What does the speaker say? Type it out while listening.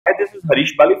Hi, this is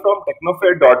Harish from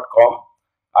Technofare.com.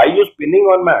 I use pinning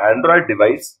on my Android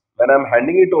device when I'm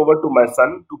handing it over to my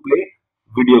son to play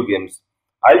video games.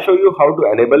 I'll show you how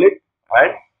to enable it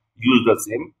and use the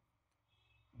same.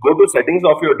 Go to settings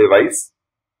of your device,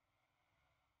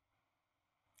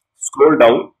 scroll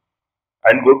down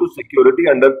and go to security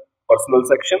under personal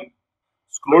section.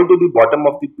 Scroll to the bottom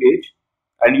of the page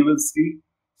and you will see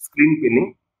screen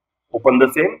pinning. Open the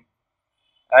same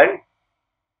and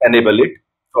enable it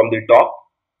from the top.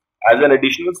 As an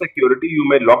additional security, you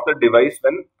may lock the device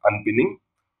when unpinning.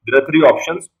 There are three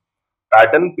options: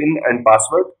 pattern, pin and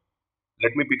password.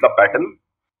 Let me pick a pattern.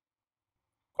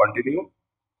 Continue.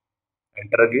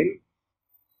 Enter again.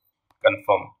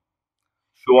 Confirm.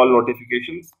 Show all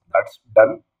notifications. That's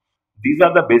done. These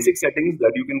are the basic settings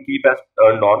that you can keep as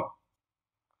turned on.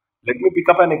 Let me pick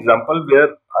up an example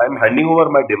where I am handing over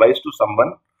my device to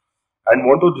someone and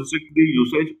want to restrict the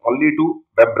usage only to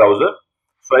web browser.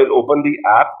 So I'll open the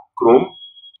app Chrome.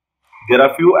 There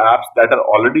are few apps that are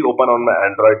already open on my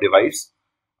Android device.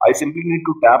 I simply need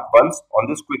to tap once on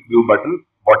this quick view button,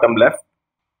 bottom left.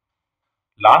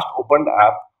 Last opened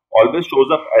app always shows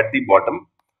up at the bottom,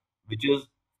 which is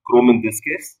Chrome in this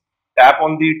case. Tap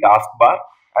on the taskbar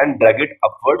and drag it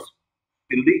upwards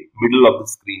till the middle of the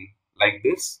screen like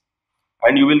this.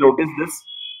 And you will notice this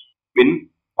pin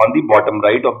on the bottom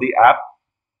right of the app.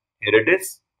 Here it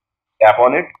is. Tap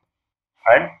on it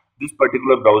and this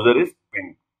particular browser is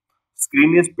pinned.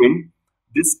 Screen is pinned.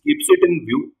 This keeps it in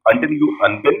view until you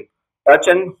unpin, touch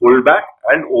and hold back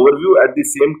and overview at the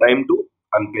same time to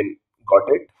unpin.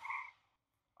 Got it?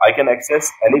 I can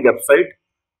access any website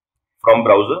from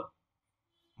browser,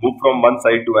 move from one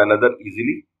side to another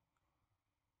easily.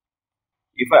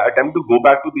 If I attempt to go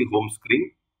back to the home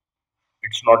screen,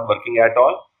 it's not working at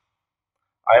all.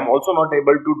 I am also not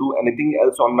able to do anything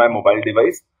else on my mobile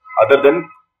device other than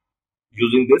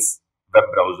using this web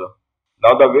browser.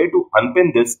 Now the way to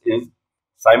unpin this is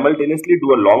simultaneously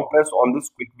do a long press on this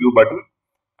quick view button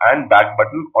and back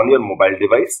button on your mobile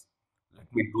device. Let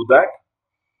me do that.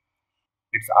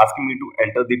 It's asking me to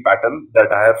enter the pattern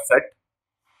that I have set,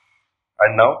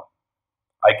 and now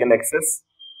I can access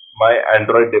my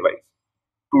Android device.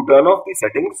 To turn off the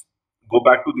settings, go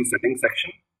back to the settings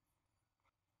section,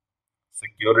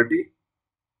 security,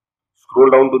 scroll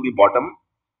down to the bottom,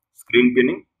 screen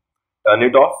pinning, turn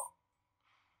it off,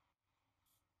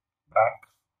 back.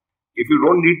 If you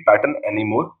don't need pattern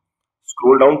anymore,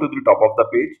 scroll down to the top of the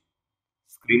page,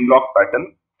 screen lock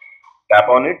pattern, tap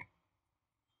on it,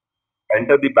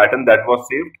 enter the pattern that was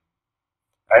saved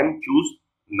and choose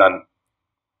none.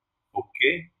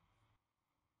 Okay.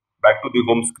 Back to the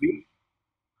home screen.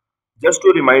 Just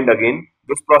to remind again,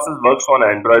 this process works on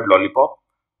Android Lollipop.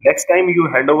 Next time you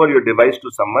hand over your device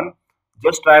to someone,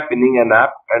 just try pinning an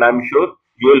app and I'm sure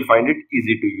you will find it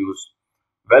easy to use.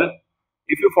 Well,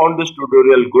 if you found this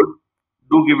tutorial good,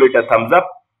 do give it a thumbs up.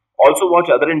 Also watch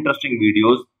other interesting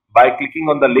videos by clicking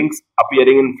on the links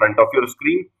appearing in front of your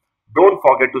screen. Don't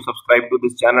forget to subscribe to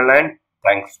this channel and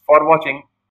thanks for watching.